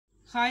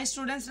Hi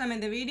students, நம்ம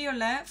இந்த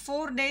வீடியோல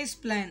 4 days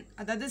plan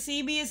அதாவது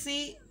Cbse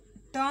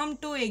term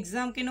 2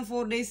 exam க்கு இன்னும்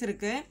 4 days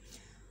இருக்கு.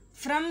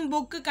 From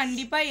book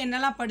கண்டிப்பா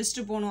என்னெல்லாம்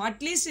படிச்சிட்டு போணும்.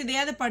 At least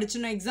இதையாவது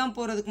படிச்சணும் எக்ஸாம்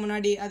போறதுக்கு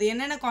முன்னாடி. அது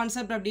என்னென்ன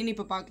கான்செப்ட் அப்படினு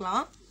இப்ப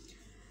பார்க்கலாம்.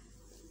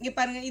 இங்க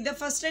பாருங்க இத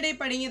first day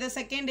படிங்க, இத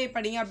second day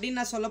படிங்க அப்படி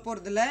நான் சொல்ல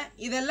போறது இல்ல.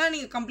 இதெல்லாம்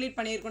நீங்க கம்ப்ளீட்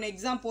பண்ணியிருக்கணும்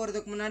எக்ஸாம்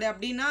போறதுக்கு முன்னாடி.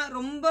 அப்படினா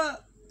ரொம்ப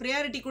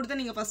priority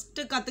கொடுத்து நீங்க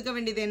first கத்துக்க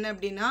வேண்டியது என்ன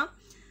அப்படினா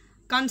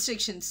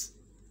constructions.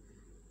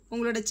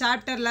 உங்களோட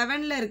chapter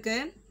 11ல இருக்கு.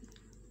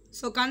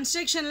 So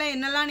construction la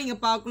என்னெல்லாம் நீங்க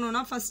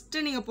பார்க்கணும்னா first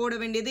நீங்க போட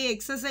வேண்டியது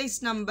exercise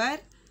number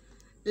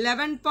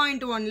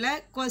 11.1 ல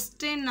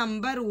question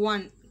number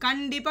 1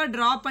 கண்டிப்பா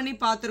டிரா பண்ணி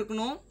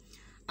பார்த்திருக்கணும்.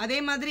 அதே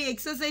மாதிரி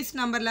exercise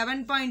number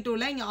 11.2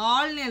 ல இங்க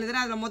all னு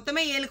எழுதுறேன். அதுல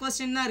மொத்தமே 7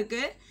 क्वेश्चन தான்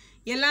இருக்கு.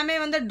 எல்லாமே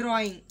வந்து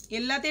drawing.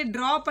 எல்லாத்தையும்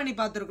டிரா பண்ணி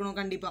பார்த்திருக்கணும்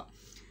கண்டிப்பா.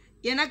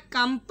 ஏனா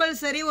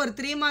கம்பல்சரி ஒரு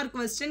 3 மார்க்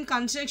क्वेश्चन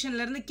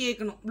constructionல இருந்து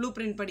கேட்கணும்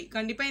blueprint படி.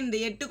 கண்டிப்பா இந்த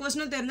 8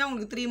 क्वेश्चन தெரிஞ்சா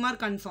உங்களுக்கு 3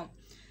 மார்க் கன்ஃபார்ம்.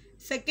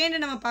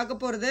 செகண்ட் நம்ம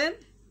பார்க்க போறது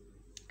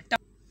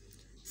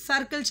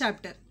circle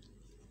chapter.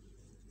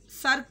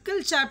 Circle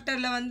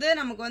chapterல வந்து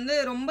நமக்கு வந்து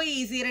ரொம்ப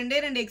ஈஸி ரெண்டே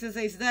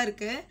எக்ஸர்சைஸ் தான்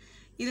இருக்கு.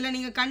 இதுல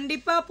நீங்க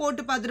கண்டிப்பா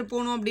போட்டு பார்த்துட்டு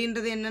போணும்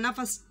அப்படின்றது என்னன்னா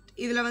ஃபர்ஸ்ட்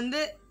இதுல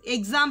வந்து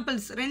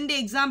எக்ஸாம்பிள்ஸ் ரெண்டு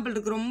எக்ஸாம்பிள்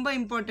இருக்கு ரொம்ப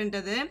இம்பார்ட்டன்ட்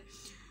அது.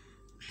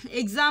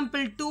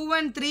 எக்ஸாம்பிள் 2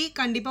 and 3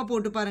 கண்டிப்பா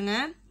போட்டு பாருங்க.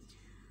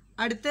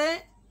 அடுத்து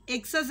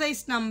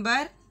எக்ஸர்சைஸ்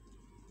நம்பர்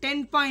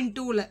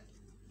 10.2 ல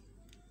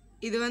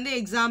இது வந்து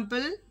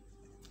எக்ஸாம்பிள்.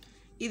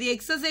 இது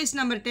எக்ஸர்சைஸ்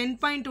நம்பர்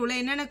 10.2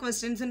 ல என்னென்ன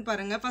क्वेश्चंस னு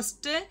பாருங்க.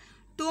 ஃபர்ஸ்ட்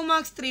 2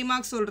 marks 3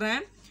 marks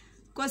சொல்றேன்.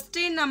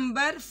 question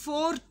number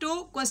 4 to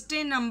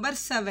question number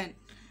 7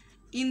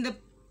 இந்த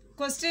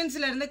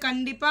क्वेश्चंसல இருந்து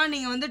கண்டிப்பா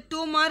நீங்க வந்து 2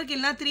 mark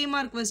இல்ல 3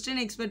 mark question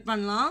எக்ஸ்பெக்ட்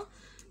பண்ணலாம்.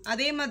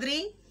 அதே மாதிரி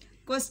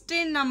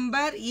question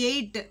number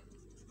 8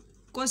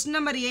 question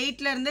number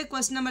 8 ல இருந்து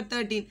question number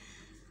 13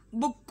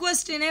 book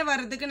question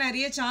வரதுக்கு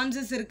நிறைய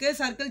சான்சஸ் இருக்கு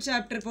சர்க்கிள்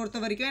சாப்டர்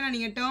பொறுத்த வரைக்கும். ஏன்னா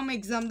நீங்க டேர்ம்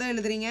எக்ஸாம் தான்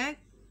எழுதுறீங்க.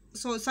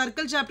 சோ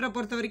சர்க்கிள் சாப்டரை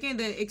பொறுத்த வரைக்கும்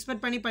இது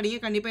எக்ஸ்பெக்ட் பண்ணி படிங்க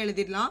கண்டிப்பா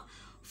எழுதிடலாம்.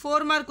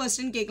 4 mark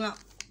question கேட்கலாம்.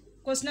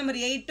 question number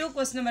 8 to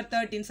question number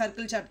 13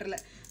 circle chapterல.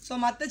 So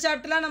மத்த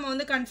சாப்டர்லாம் நம்ம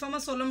வந்து கன்ஃபார்மா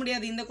சொல்ல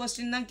முடியாது இந்த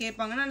क्वेश्चन தான்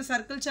கேட்பாங்க. நான்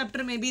circle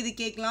chapter மேபி இது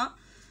கேட்கலாம்.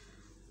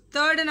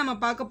 தேர்ட் நம்ம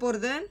பார்க்க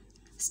போறது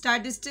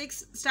statistics.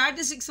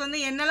 Statistics வந்து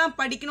என்னெல்லாம்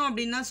படிக்கணும்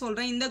அப்படினா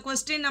சொல்றேன். இந்த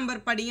क्वेश्चन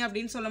நம்பர் படிங்க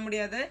அப்படினு சொல்ல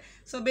முடியாது.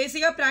 So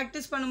பேசிக்கா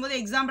பிராக்டீஸ் பண்ணும்போது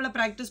எக்ஸாம்பிள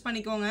பிராக்டீஸ்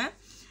பண்ணிக்கோங்க.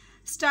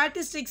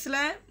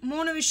 Statisticsல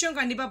மூணு விஷயம்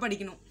கண்டிப்பா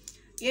படிக்கணும்.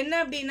 என்ன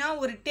அப்படினா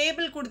ஒரு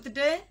டேபிள்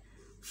கொடுத்துட்டு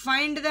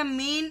find the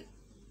mean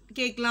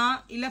கேட்கலாம்,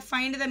 இல்ல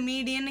find the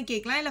median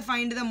கேட்கலாம், இல்ல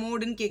find the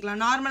mode னு கேட்கலாம்.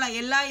 நார்மலா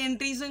எல்லா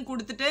என்ட்ரிஸும்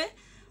கொடுத்துட்டு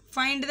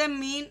find the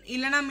mean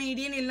இல்லனா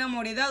median இல்லனா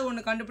mode ஏதாவது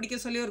ஒன்னு கண்டுபிடிக்க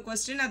சொல்லி ஒரு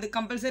क्वेश्चन. அது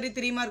கம்பல்சரி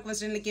 3 மார்க்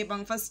क्वेश्चनல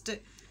கேட்பாங்க. ஃபர்ஸ்ட்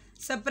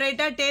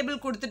செப்பரேட்டா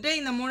டேபிள் கொடுத்துட்டு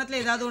இந்த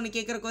மூணுத்துல ஏதாவது ஒன்னு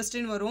கேக்குற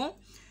क्वेश्चन வரும்.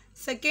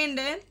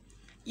 செகண்ட்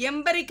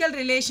எம்பரிக்கல்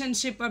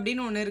ரிலேஷன்ஷிப்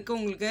அப்படினு ஒன்னு இருக்கு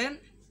உங்களுக்கு.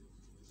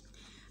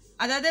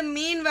 அதாவது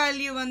மீன்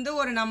வேல்யூ வந்து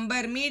ஒரு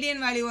நம்பர்,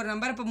 மீடியன் வேல்யூ ஒரு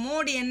நம்பர். அப்ப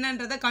மோட்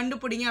என்னன்றதை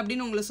கண்டுபிடிங்க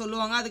அப்படின்னு உங்களுக்கு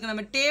சொல்லுவாங்க. அதுக்கு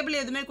நம்ம டேபிள்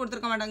எதுவுமே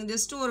கொடுத்துருக்க மாட்டாங்க.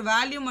 ஜஸ்ட் ஒரு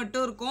வேல்யூ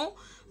மட்டும் இருக்கும்.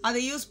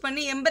 அதை யூஸ்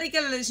பண்ணி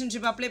எம்பரிக்கல்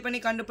ரிலேஷன்ஷிப் அப்ளை பண்ணி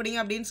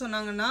கண்டுபிடிங்க அப்படின்னு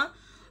சொன்னாங்கன்னா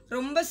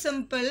ரொம்ப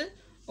சிம்பிள்.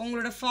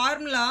 உங்களோட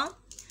ஃபார்முலா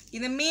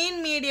இந்த மீன்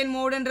மீடியன்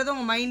மோடுன்றது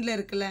உங்கள் மைண்டில்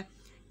இருக்குல்ல,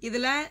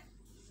 இதில்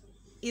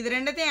இது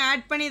ரெண்டத்தையும்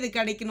ஆட் பண்ணி இது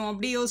கிடைக்கணும்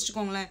அப்படி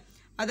யோசிச்சுக்கோங்களேன்.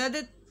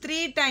 அதாவது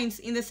 3 times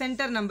இந்த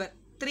centre number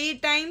 3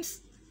 times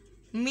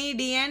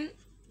median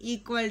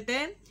equal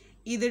to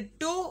இது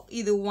 2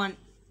 இது 1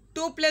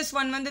 2 plus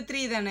 1 வந்து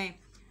 3 தானே.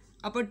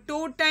 அப்போ 2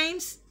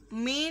 times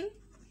mean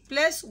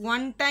plus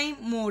 1 time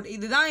mode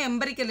இதுதான்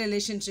empirical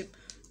relationship.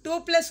 2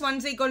 plus 1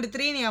 is equal to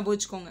 3 ஞாபகம்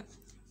வச்சுக்கோங்க.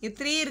 இங்க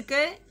 3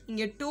 இருக்கு,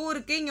 இங்க 2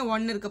 இருக்கு, இங்க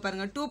 1 இருக்கு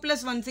பாருங்க. 2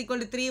 plus 1 is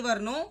equal to 3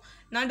 வரணும்.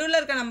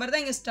 நடுவுல இருக்க நம்பர்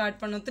தான் இங்க ஸ்டார்ட்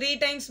பண்ணும். 3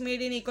 times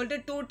median equal to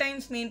 2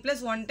 times mean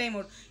plus 1 time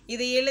mode.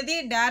 இதை எழுதி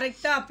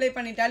டைரக்டா அப்ளை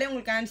பண்ணிட்டாலே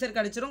உங்களுக்கு ஆன்சர்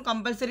கிடைச்சிரும்.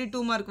 Compulsory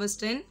 2 mark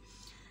question.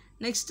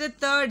 Next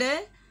third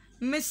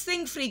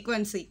missing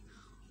frequency.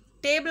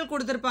 Table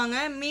கொடுத்துருப்பாங்க.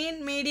 மீன்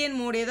மீடியன்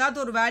மோட் ஏதாவது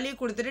ஒரு வேல்யூ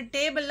கொடுத்துட்டு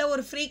டேபிளில்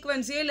ஒரு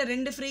ஃப்ரீக்வன்சியோ இல்லை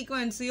 2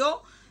 ஃப்ரீக்வன்சியோ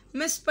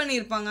மிஸ்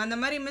பண்ணியிருப்பாங்க. அந்த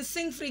மாதிரி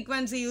மிஸ்ஸிங்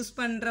ஃப்ரீக்வன்சி யூஸ்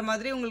பண்ணுற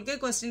மாதிரி உங்களுக்கு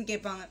கொஸ்டின்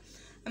கேட்பாங்க.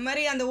 அந்த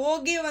மாதிரி அந்த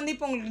ஓகே வந்து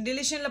இப்போ உங்களுக்கு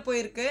டிலிஷனில்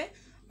போயிருக்கு.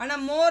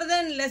 ஆனால் மோர்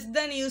தென் லெஸ்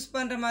தென் யூஸ்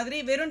பண்ணுற மாதிரி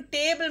வெறும்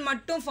டேபிள்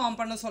மட்டும்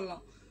ஃபார்ம் பண்ண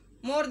சொல்லலாம்.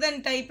 மோர்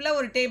தென் டைப்பில்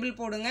ஒரு டேபிள்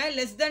போடுங்க,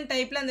 லெஸ் தென்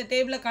டைப்பில் அந்த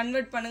டேபிளை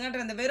கன்வெர்ட்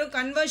பண்ணுங்கன்ற அந்த வெறும்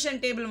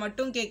கன்வர்ஷன் டேபிள்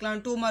மட்டும்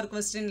கேட்கலாம் 2 மார்க்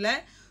கொஸ்டினில்.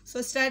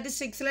 ஸோ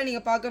ஸ்டாட்டிஸ்டிக்ஸில்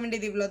நீங்கள் பார்க்க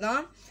வேண்டியது இவ்வளோ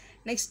தான்.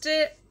 நெக்ஸ்ட்டு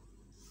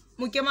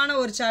முக்கியமான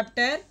ஒரு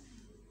chapter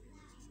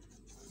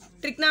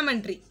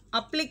trigonometry,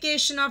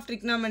 application of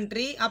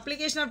trigonometry.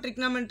 Application of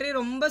trigonometry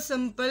ரொம்ப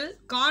சிம்பிள்.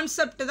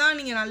 கான்செப்ட் தான்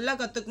நீங்கள் நல்லா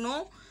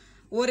கற்றுக்கணும்.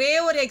 ஒரே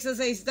ஒரு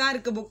எக்ஸசைஸ் தான்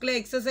இருக்குது புக்கில்.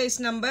 எக்ஸசைஸ்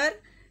நம்பர்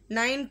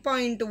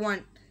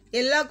 9.1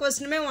 எல்லா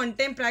கொஸ்டினுமே 1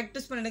 டைம்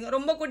ப்ராக்டிஸ் பண்ணிடுங்க.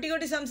 ரொம்ப குட்டி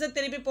குட்டி சம்ஸை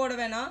திருப்பி போட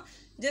வேணாம்.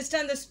 ஜஸ்ட்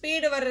அந்த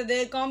ஸ்பீடு வர்றது,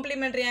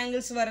 காம்ப்ளிமெண்ட்ரி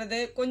ஆங்கிள்ஸ்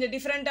வர்றது, கொஞ்சம்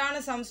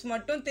டிஃப்ரெண்ட்டான சம்ஸ்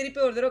மட்டும்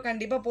திருப்பி ஒரு தடவை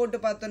கண்டிப்பாக போட்டு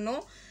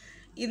பார்த்துடணும்.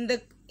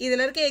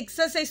 இதில் இருக்க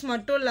எக்ஸசைஸ்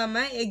மட்டும்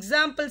இல்லாமல்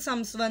எக்ஸாம்பிள்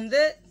சம்ஸ் வந்து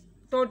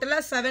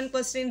டோட்டலாக 7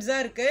 questions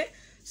தான் இருக்குது.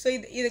 ஸோ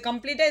இது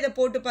கம்ப்ளீட்டாக இதை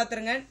போட்டு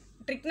பார்த்துருங்க.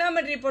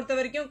 ட்ரிக்னாமெட்ரி பொறுத்த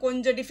வரைக்கும்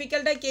கொஞ்சம்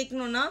டிஃபிகல்ட்டாக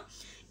கேட்கணுன்னா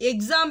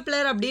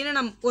எக்ஸாம்பிளர்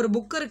அப்படின்னு ஒரு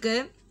புக்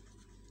இருக்குது.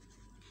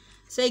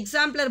 ஸோ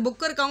எக்ஸாம்பிளர்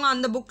புக் இருக்கவங்க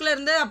அந்த புக்கில்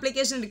இருந்து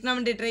அப்ளிகேஷன்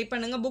ட்ரிக்னாமெட்ரி ட்ரை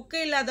பண்ணுங்கள். புக்கு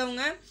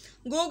இல்லாதவங்க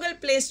கூகுள்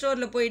ப்ளே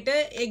ஸ்டோரில் போயிட்டு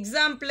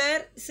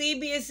எக்ஸாம்பிளர்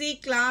சிபிஎஸ்சி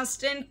கிளாஸ்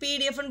 10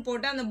 பிடிஎஃப்னு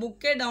போட்டு அந்த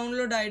புக்கே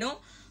டவுன்லோட் ஆகிடும்.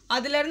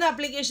 அதுலேருந்து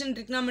அப்ளிகேஷன்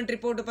ட்ரிக்னாமெட்ரி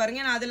போட்டு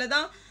பாருங்கள். ஏன்னா அதில்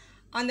தான்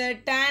அந்த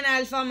tan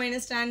alpha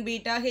minus tan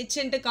beta H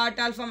into God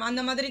alpha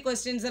அந்த மாதிரி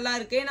கொஸ்டின்ஸ் எல்லாம்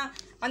இருக்குது. ஏன்னா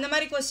அந்த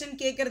மாதிரி கொஸ்டின்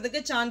கேட்குறதுக்கு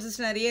சான்சஸ்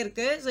நிறைய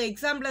இருக்குது. ஸோ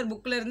எக்ஸாம்பிளர்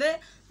புக்கிலேருந்து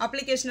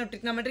அப்ளிகேஷன் ஆஃப்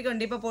ட்ரிக்னாமெட்ரி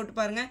கண்டிப்பாக போட்டு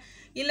பாருங்கள்.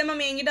 இல்லை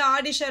மேம் என்கிட்ட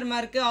ஆடி ஷர்மா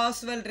இருக்குது,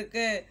 ஆஸ்வெல்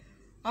இருக்குது,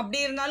 அப்படி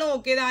இருந்தாலும்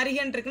ஓகே தான்,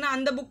 அரிஹன் இருக்குன்னா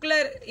அந்த புக்கில்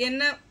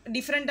என்ன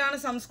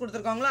டிஃப்ரெண்ட்டான சம்ஸ்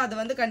கொடுத்துருக்காங்களோ அதை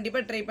வந்து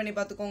கண்டிப்பாக ட்ரை பண்ணி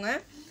பார்த்துக்கோங்க.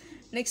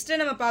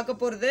 நெக்ஸ்ட்டு நம்ம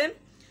பார்க்க போகிறது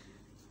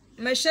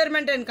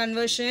measurement and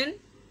conversion.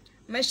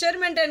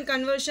 Measurement and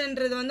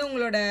கன்வர்ஷன்றது வந்து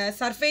உங்களோட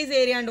surface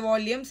area and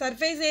volume.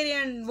 Surface area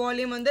and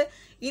volume வந்து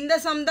இந்த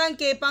சம் தான்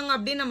கேட்பாங்க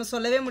அப்படின்னு நம்ம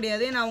சொல்லவே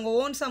முடியாது. ஏன்னா அவங்க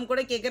ஓன் சம்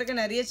கூட கேட்குறக்கு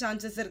நிறைய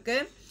சான்சஸ்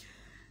இருக்குது.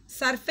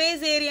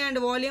 சர்ஃபேஸ் ஏரியா அண்ட்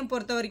வால்யூம்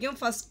பொறுத்த வரைக்கும்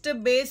ஃபஸ்ட்டு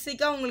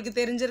பேசிக்காக உங்களுக்கு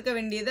தெரிஞ்சிருக்க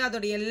வேண்டியது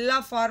அதோட எல்லா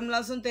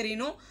ஃபார்முலாஸும்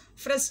தெரியணும்.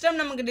 ஃபர்ஸ்ட்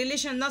டைம் நமக்கு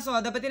டிலிஷன் தான், ஸோ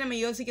அதை பற்றி நம்ம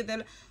யோசிக்க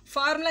தேவை.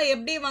 ஃபார்முலா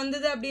எப்படி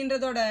வந்தது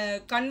அப்படின்றதோட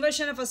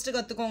கன்வர்ஷனை ஃபஸ்ட்டு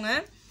கற்றுக்கோங்க.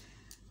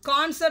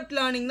 கான்செப்ட்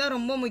லேர்னிங் தான்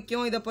ரொம்ப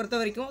முக்கியம் இதை பொறுத்த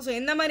வரைக்கும். ஸோ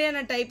எந்த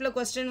மாதிரியான டைப்பில்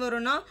கொஸ்டின்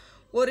வரும்னா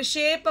ஒரு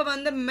ஷேப்பை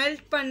வந்து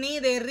மெல்ட் பண்ணி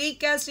இதை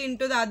recast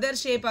into the other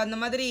shape அந்த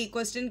மாதிரி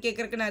கொஸ்டின்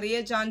கேட்குறக்கு நிறைய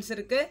சான்ஸ்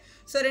இருக்குது.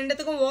 ஸோ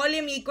ரெண்டுத்துக்கும்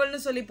வால்யூம் ஈக்குவல்னு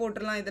சொல்லி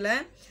போட்டுடலாம் இதில்.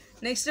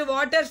 Next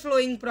water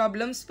flowing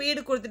problem.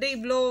 Speed கொடுத்துட்டு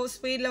இவ்வளோ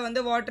ஸ்பீடில்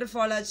வந்து வாட்டர்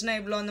ஃபால் ஆச்சுன்னா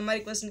இவ்வளோ அந்த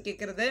மாதிரி கொஸ்டின்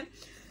கேட்குறது.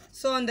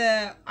 ஸோ அந்த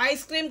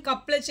ஐஸ்கிரீம்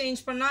கப்பில்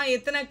சேஞ்ச் பண்ணால்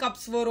எத்தனை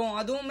கப்ஸ் வரும்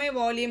அதுவுமே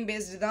வால்யூம்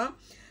பேஸ்டு தான்.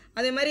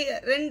 அதே மாதிரி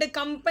 2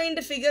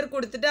 கம்பைன்டு ஃபிகர்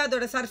கொடுத்துட்டு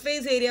அதோட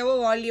சர்ஃபேஸ் ஏரியாவோ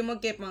வால்யூமோ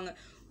கேட்பாங்க.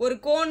 ஒரு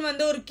கோன்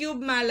வந்து ஒரு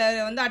கியூப் மேலே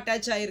வந்து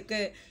அட்டாச்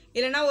ஆகிருக்கு,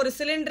 இல்லைனா ஒரு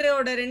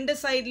சிலிண்டரோட 2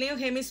 சைட்லேயும்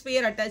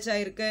ஹெமிஸ்பியர் அட்டாச்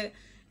ஆகிருக்கு,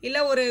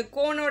 இல்லை ஒரு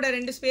கோனோட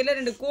 2 ஸ்பியரில்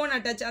 2 கோன்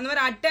அட்டாச், அந்த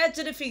மாதிரி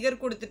அட்டாச்சு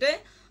ஃபிகர் கொடுத்துட்டு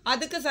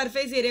அதுக்கு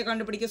சர்ஃபேஸ் ஏரியா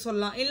கண்டுபிடிக்க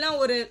சொல்லலாம். இல்லைனா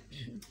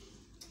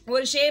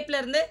ஒரு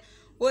ஷேப்லேருந்து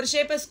ஒரு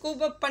ஷேப்பை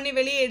ஸ்கூப் அப் பண்ணி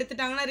வெளியே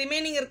எடுத்துட்டாங்கன்னா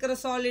ரிமைனிங் இருக்கிற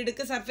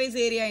சாலிடுக்கு சர்ஃபேஸ்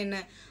ஏரியா என்ன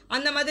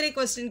அந்த மாதிரி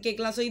கொஸ்டின்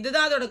கேட்கலாம். ஸோ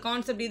இதுதான் அதோட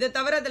கான்செப்ட். இதை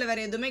தவிர அதில்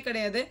வேறு எதுவுமே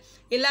கிடையாது.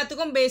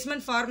 எல்லாத்துக்கும்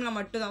பேஸ்மெண்ட் ஃபார்முலா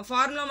மட்டும் தான்.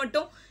 ஃபார்முலா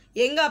மட்டும்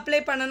எங்கே அப்ளை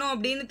பண்ணணும்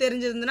அப்படின்னு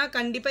தெரிஞ்சிருந்துன்னா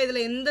கண்டிப்பாக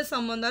இதில் எந்த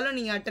சம் வந்தாலும்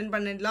நீங்கள் அட்டன்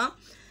பண்ணிடலாம்.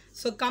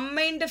 ஸோ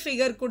கம்பைன்டு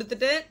ஃபிகர்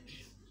கொடுத்துட்டு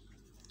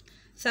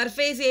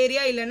சர்ஃபேஸ்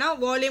ஏரியா இல்லைனா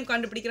வால்யூம்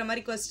கண்டுபிடிக்கிற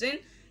மாதிரி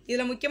கொஸ்டின்.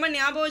 இதில் முக்கியமாக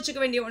ஞாபகம் வச்சுக்க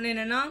வேண்டிய ஒன்று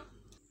என்னென்னா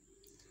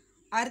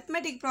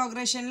அரித்மெட்டிக்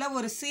ப்ராக்ரெஷனில்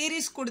ஒரு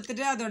சீரீஸ்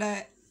கொடுத்துட்டு அதோட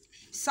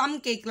சம்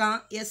கேட்கலாம்.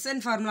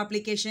 SN formula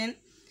application.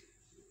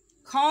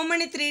 how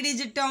many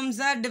 3-digit terms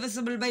are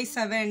divisible by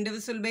 7,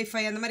 divisible by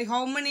 5 அந்த மாதிரி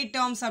how many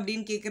terms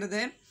அப்படின்னு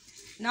கேட்குறது.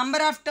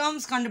 நம்பர் ஆஃப்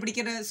டேர்ம்ஸ்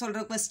கண்டுபிடிக்கிற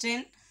சொல்கிற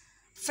question.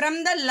 From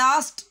the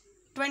last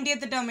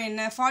 20th term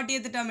என்ன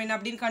 40th term என்ன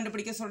அப்படின்னு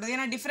கண்டுபிடிக்க சொல்கிறது.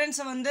 ஏன்னா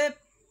டிஃப்ரென்ஸை வந்து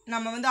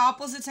நம்ம வந்து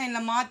ஆப்போசிட்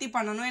சைனில் மாற்றி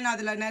பண்ணணும். ஏன்னா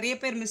அதில் நிறைய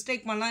பேர்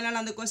மிஸ்டேக் பண்ணலாம்.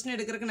 இல்லைனா அந்த கொஸ்டின்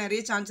எடுக்கிறதுக்கு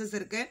நிறைய சான்சஸ்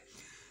இருக்குது.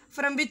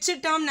 From which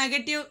term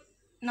negative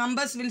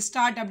numbers will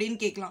start அப்படின்னு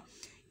கேட்கலாம்.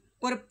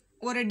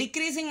 ஒரு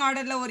டிக்ரீசிங்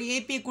ஆர்டரில் ஒரு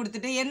ஏபியை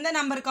கொடுத்துட்டு எந்த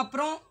நம்பருக்கு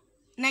அப்புறம்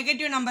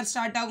நெகட்டிவ் நம்பர்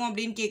ஸ்டார்ட் ஆகும்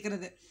அப்படின்னு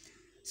கேட்குறது.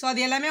 ஸோ அது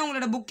எல்லாமே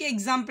உங்களோட புக்கு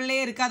எக்ஸாம்பிளே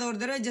இருக்குது. அதை ஒரு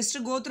தடவை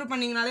ஜஸ்ட்டு கோத்ரூ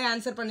பண்ணிங்கனாலே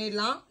ஆன்சர்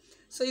பண்ணிடலாம்.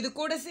 ஸோ இது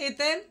கூட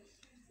சேர்த்து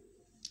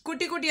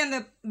குட்டி குட்டி அந்த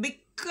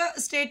பிக்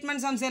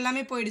ஸ்டேட்மெண்ட் சம்ஸ்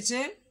எல்லாமே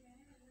போயிடுச்சு.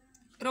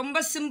 ரொம்ப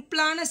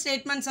சிம்பிளான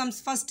ஸ்டேட்மெண்ட்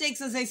சம்ஸ் ஃபஸ்ட்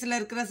எக்ஸசைஸில்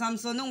இருக்கிற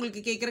சம்ஸ் வந்து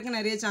உங்களுக்கு கேட்குறக்கு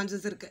நிறைய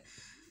சான்சஸ் இருக்குது.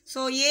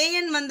 ஸோ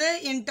ஏஎன் வந்து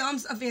in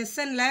terms of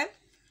எஸ்என்ல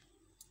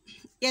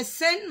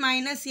Sn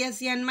minus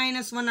Sn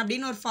minus 1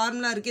 அப்படின்னு ஒரு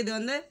ஃபார்முலா இருக்குது. இது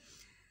வந்து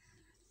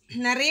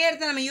நிறைய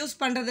இடத்துல நம்ம யூஸ்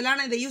பண்ணுறதில்ல.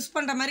 ஆனால் இதை யூஸ்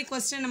பண்ணுற மாதிரி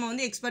கொஸ்டின் நம்ம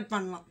வந்து எக்ஸ்பெக்ட்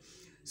பண்ணலாம்.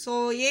 ஸோ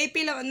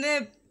ஏபியில் வந்து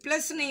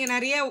ப்ளஸ் நீங்கள்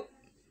நிறைய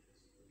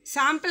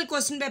சாம்பிள்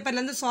கொஸ்டின்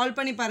பேப்பர்லேருந்து சால்வ்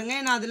பண்ணி பாருங்கள்.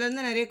 ஏன்னா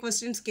அதுலேருந்து நிறைய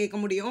கொஸ்டின்ஸ் கேட்க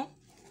முடியும்.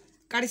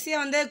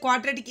 கடைசியாக வந்து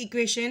குவாட்ரட்டிக்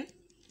ஈக்குவேஷன்.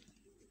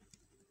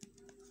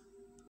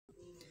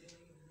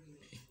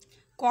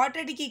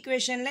 குவாட்ரட்டிக்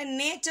ஈக்குவேஷனில்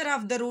நேச்சர்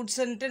ஆஃப் த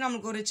ரூட்ஸ்ன்ட்டு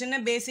நமக்கு ஒரு சின்ன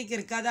பேசிக்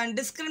இருக்குது. அது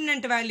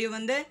அன்டிஸ்கிரிமினன்ட் வேல்யூ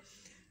வந்து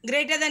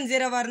greater than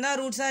 0 இருந்தால்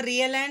roots are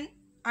real and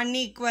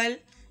unequal,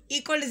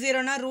 equal to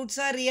 0னா roots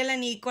are real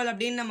and equal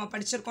அப்படின்னு நம்ம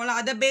படிச்சிருக்கோம்ல.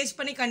 அதை பேஸ்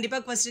பண்ணி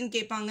கண்டிப்பாக கொஸ்டின்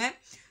கேட்பாங்க.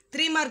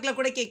 3 மார்க்கில்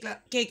கூட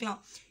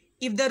கேட்கலாம்.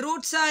 If the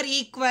roots R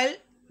equal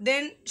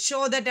then show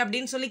that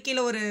அப்படின்னு சொல்லி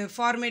கீழே ஒரு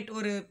ஃபார்மேட்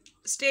ஒரு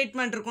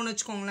ஸ்டேட்மெண்ட் இருக்கும்னு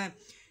வச்சுக்கோங்களேன்.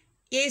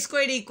 a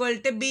squared equal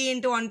to b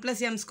into 1 plus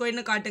m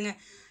squaredனு காட்டுங்க.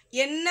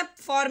 என்ன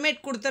ஃபார்மேட்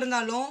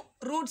கொடுத்துருந்தாலும்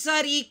ரூட்ஸ்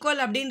ஆர்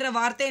ஈக்குவல் அப்படின்ற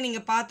வார்த்தையை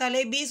நீங்கள்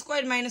பார்த்தாலே b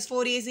squared minus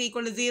 4ac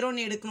equal to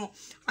 0ன்னு எடுக்கணும்.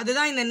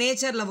 அதுதான் இந்த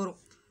நேச்சரில் வரும்.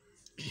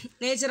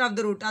 நேச்சர் ஆஃப்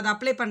த ரூட் அதை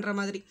அப்ளை பண்ணுற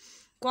மாதிரி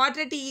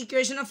குவாட்ரட்டிக்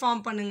ஈக்குவேஷனை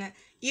ஃபார்ம் பண்ணுங்கள்.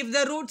 If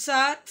the roots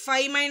R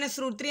 5 minus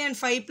root 3 and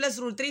 5 plus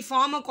root 3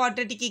 form a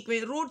quadratic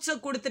equation. ரூட்ஸை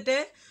கொடுத்துட்டு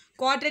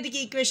குவாட்ரட்டிக்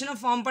ஈக்குவேஷனை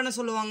ஃபார்ம் பண்ண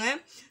சொல்லுவாங்க.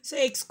 So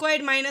X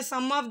squared minus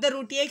some of the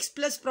root X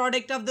plus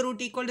product of the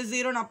root equal to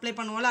 0ன்னு apply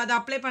பண்ணுவோம்ல. அதை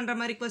apply பண்ணுற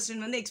மாதிரி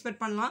question வந்து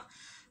expect பண்ணலாம்.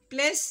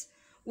 Plus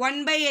 1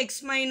 by x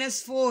minus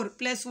 4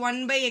 plus 1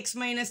 by x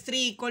minus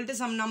 3 equal to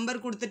some number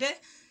கொடுத்துட்டு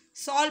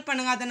solve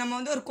பண்ணுங்கள். அதை நம்ம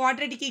வந்து ஒரு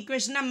குவாட்ரட்டிக்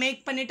ஈக்குவேஷனாக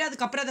மேக் பண்ணிவிட்டு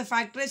அதுக்கப்புறம் அதை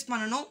ஃபேக்டரைஸ்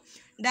பண்ணணும்.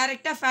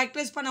 டைரெக்டாக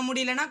ஃபேக்டரைஸ் பண்ண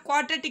முடியலன்னா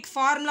குவாட்ரட்டிக்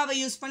ஃபார்முலாவை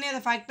யூஸ் பண்ணி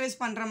அதை ஃபேக்டரைஸ்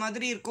பண்ணுற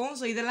மாதிரி இருக்கும்.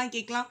 ஸோ இதெல்லாம்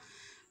கேட்கலாம்.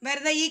 வேறு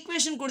ஏதாவது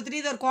ஈக்குவேஷன் கொடுத்துட்டு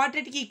இது ஒரு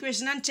குவாட்ரட்டிக்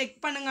ஈக்குவேஷனான்னு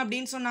செக் பண்ணுங்க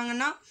அப்படின்னு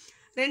சொன்னாங்கன்னா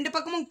 2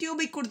 பக்கமும்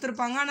கியூபிக்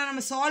கொடுத்துருப்பாங்க. ஆனால்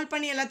நம்ம சால்வ்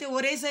பண்ணி எல்லாத்தையும்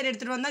ஒரே சைடு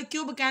எடுத்துகிட்டு வந்தால்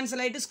கியூபு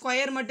கேன்சல் ஆகிட்டு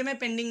ஸ்கொயர் மட்டுமே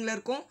பெண்டிங்கில்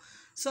இருக்கும்.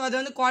 ஸோ அது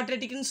வந்து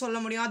குவாட்ரட்டிக்னு சொல்ல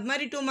முடியும். அது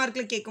மாதிரி 2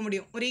 மார்க்கில் கேட்க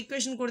முடியும். ஒரு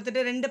ஈக்குவேஷன்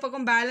கொடுத்துட்டு 2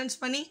 பக்கம் பேலன்ஸ்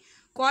பண்ணி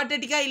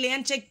குவாட்ரட்டிக்காக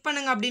இல்லையான்னு செக்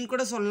பண்ணுங்க அப்படின்னு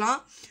கூட சொல்லலாம்.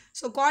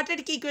 ஸோ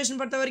குவாட்ரட்டிக் ஈக்குவேஷன்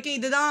பொறுத்த வரைக்கும்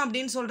இதுதான்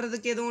அப்படின்னு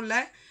சொல்கிறதுக்கு எதுவும்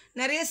இல்லை.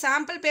 நிறைய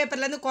சாம்பிள்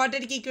பேப்பர்லேருந்து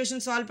குவாட்ரட்டிக்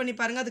ஈக்குவேஷன் சால்வ் பண்ணி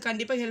பாருங்கள். அது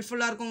கண்டிப்பாக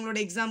ஹெல்ப்ஃபுல்லாக இருக்கும் உங்களோட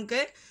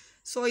எக்ஸாமுக்கு.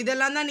 ஸோ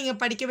இதெல்லாம் தான்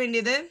நீங்கள் படிக்க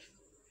வேண்டியது.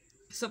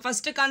 ஸோ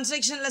ஃபஸ்ட்டு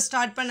கன்ஸ்ட்ரக்ஷனில்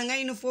ஸ்டார்ட் பண்ணுங்கள்.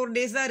 இன்னும் 4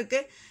 days தான்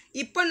இருக்குது.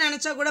 இப்போ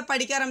நினச்சா கூட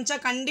படிக்க ஆரம்பித்தா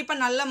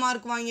கண்டிப்பாக நல்ல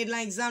மார்க்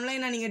வாங்கிடலாம் எக்ஸாமில்.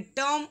 ஏன்னா நீங்கள்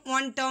டேர்ம்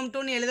 1 டேர்ம்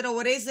 2ன்னு எழுதுகிற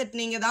ஒரே செட்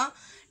நீங்கள் தான்.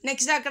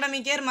 நெக்ஸ்ட்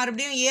அகாடமிக் இயர்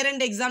மறுபடியும் இயர்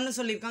எண்ட் எக்ஸாம்னு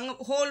சொல்லியிருக்காங்க.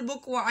 Whole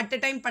book at a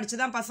time படித்து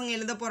தான் பசங்க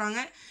எழுத போகிறாங்க.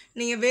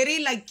 நீங்கள் வெரி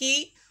லக்கி.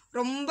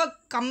 ரொம்ப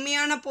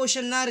கம்மியான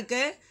போர்ஷன் தான்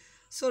இருக்குது.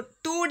 ஸோ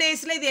 2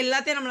 daysல இது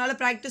எல்லாத்தையும் நம்மளால்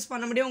ப்ராக்டிஸ்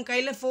பண்ண முடியும். உங்கள்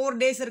கையில் 4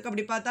 days இருக்குது.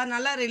 அப்படி பார்த்தா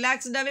நல்லா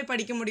ரிலாக்ஸ்டாகவே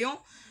படிக்க முடியும்.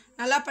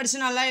 நல்லா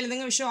படித்து நல்லா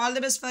எழுதுங்க. Wish all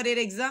the best for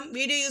your exam.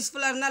 Video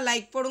யூஸ்ஃபுல்லாக இருந்தால்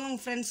லைக் போடுங்க.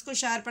 உங்கள் ஃப்ரெண்ட்ஸ்க்கும்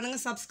ஷேர்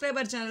பண்ணுங்கள்.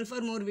 Subscriber channel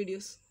for more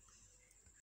videos.